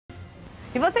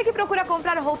E você que procura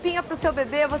comprar roupinha pro seu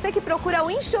bebê, você que procura o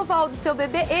enxoval do seu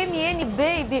bebê, MN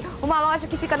Baby, uma loja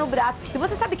que fica no Brás. E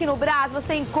você sabe que no Brás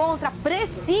você encontra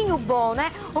precinho bom,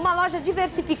 né? Uma loja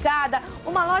diversificada,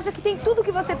 uma loja que tem tudo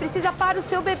que você precisa para o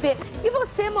seu bebê. E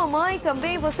você, mamãe,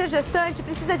 também, você gestante,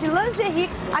 precisa de lingerie,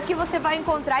 aqui você vai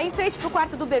encontrar enfeite pro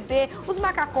quarto do bebê, os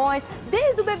macacões,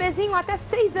 desde o bebezinho até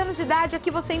 6 anos de idade,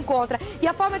 aqui você encontra. E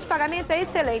a forma de pagamento é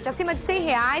excelente, acima de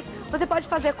R$100, você pode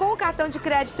fazer com o cartão de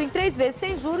crédito em 3 vezes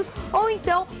sem juros ou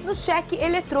então no cheque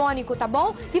eletrônico, tá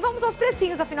bom? E vamos aos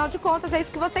precinhos, afinal de contas é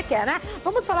isso que você quer, né?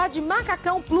 Vamos falar de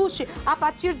macacão plush a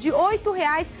partir de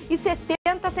R$8,70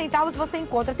 você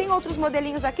encontra. Tem outros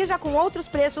modelinhos aqui já com outros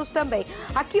preços também.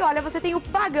 Aqui, olha, você tem o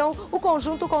pagão, o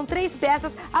conjunto com 3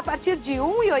 peças a partir de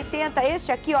R$1,80.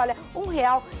 Este aqui, olha,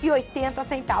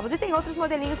 R$1,80. E tem outros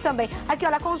modelinhos também. Aqui,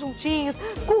 olha, conjuntinhos,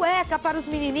 cueca para os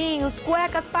menininhos,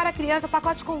 cuecas para a criança,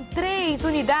 pacote com 3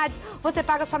 unidades, você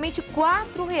paga somente R$4.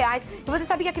 E você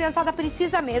sabe que a criançada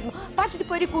precisa mesmo. Parte de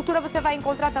puericultura você vai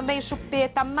encontrar também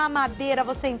chupeta, mamadeira,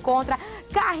 você encontra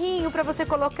carrinho para você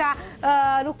colocar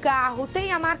no carro.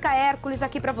 Tem a marca Hércules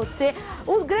aqui para você.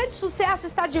 O grande sucesso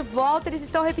está de volta. Eles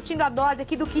estão repetindo a dose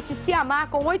aqui do kit Se Amar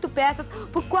com 8 peças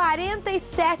por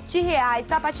R$47,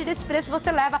 tá? A partir desse preço você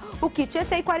leva o kit.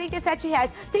 Esse aí, R$47.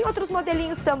 Tem outros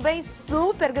modelinhos também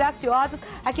super graciosos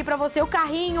aqui para você. O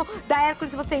carrinho da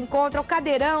Hércules você encontra, o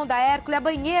cadeirão da Hércules, a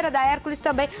banheira da Hércules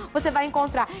também você vai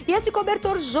encontrar. E esse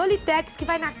cobertor Jolitex que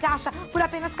vai na caixa por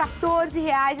apenas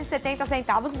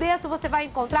R$14,70. Berço você vai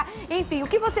encontrar. Enfim, o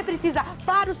que você precisa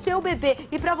para o seu bebê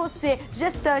e para você,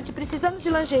 gestante, precisando de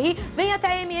lingerie, vem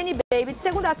até a MN Baby. De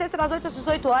segunda a sexta, das 8 às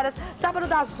 18 horas, sábado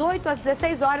das 8 às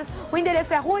 16 horas. O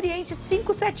endereço é Rua Oriente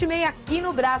 576 aqui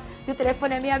no Brás. E o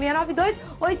telefone é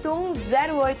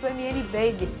 6692-8108 MN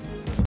Baby.